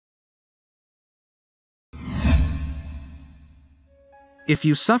If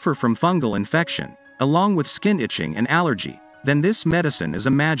you suffer from fungal infection, along with skin itching and allergy, then this medicine is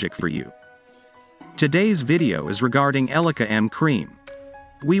a magic for you. Today's video is regarding Elica-M Cream.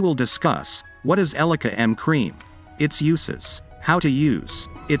 We will discuss, what is Elica-M Cream, its uses, how to use,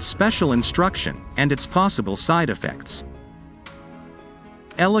 its special instruction, and its possible side effects.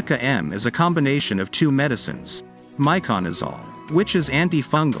 Elica-M is a combination of two medicines, miconazole, which is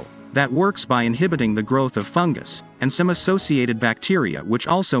antifungal, that works by inhibiting the growth of fungus, and some associated bacteria which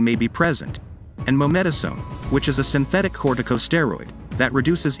also may be present, and Mometasone, which is a synthetic corticosteroid, that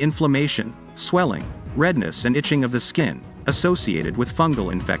reduces inflammation, swelling, redness and itching of the skin, associated with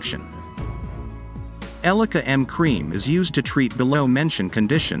fungal infection. Elica-M Cream is used to treat below-mentioned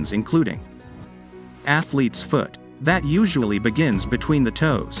conditions including athlete's foot, that usually begins between the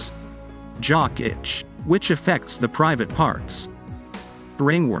toes. Jock itch, which affects the private parts.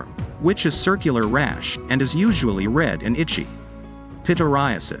 Ringworm, which is circular rash and is usually red and itchy.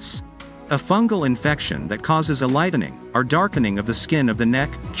 Pityriasis, a fungal infection that causes a lightening or darkening of the skin of the neck,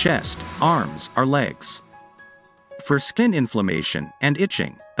 chest, arms, or legs. For skin inflammation and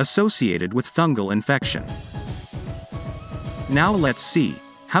itching associated with fungal infection. Now let's see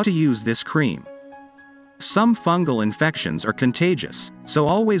how to use this cream. Some fungal infections are contagious, so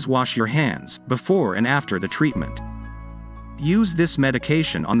always wash your hands before and after the treatment. Use this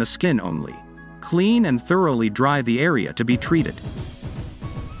medication on the skin only. Clean and thoroughly dry the area to be treated.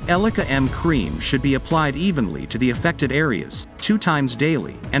 Elica-M Cream should be applied evenly to the affected areas, 2 times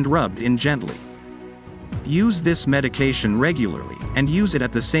daily, and rubbed in gently. Use this medication regularly, and use it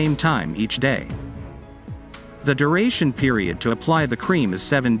at the same time each day. The duration period to apply the cream is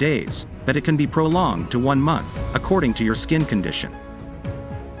 7 days, but it can be prolonged to 1 month, according to your skin condition.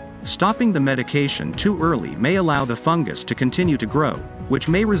 Stopping the medication too early may allow the fungus to continue to grow, which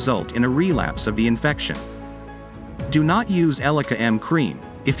may result in a relapse of the infection. Do not use Elica-M Cream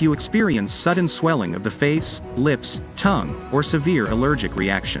if you experience sudden swelling of the face, lips, tongue, or severe allergic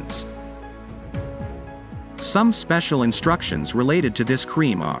reactions. Some special instructions related to this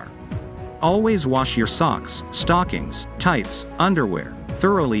cream are: always wash your socks, stockings, tights, underwear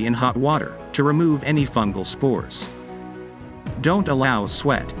thoroughly in hot water to remove any fungal spores. Don't allow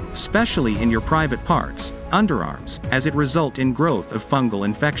sweat, especially in your private parts, underarms, as it result in growth of fungal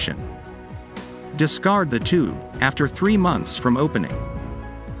infection. Discard the tube after 3 months from opening.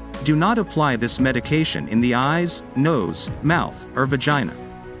 Do not apply this medication in the eyes, nose, mouth, or vagina.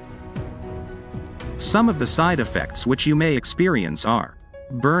 Some of the side effects which you may experience are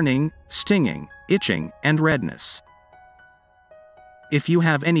burning, stinging, itching, and redness. If you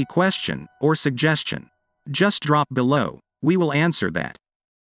have any question or suggestion, just drop below, we will answer that.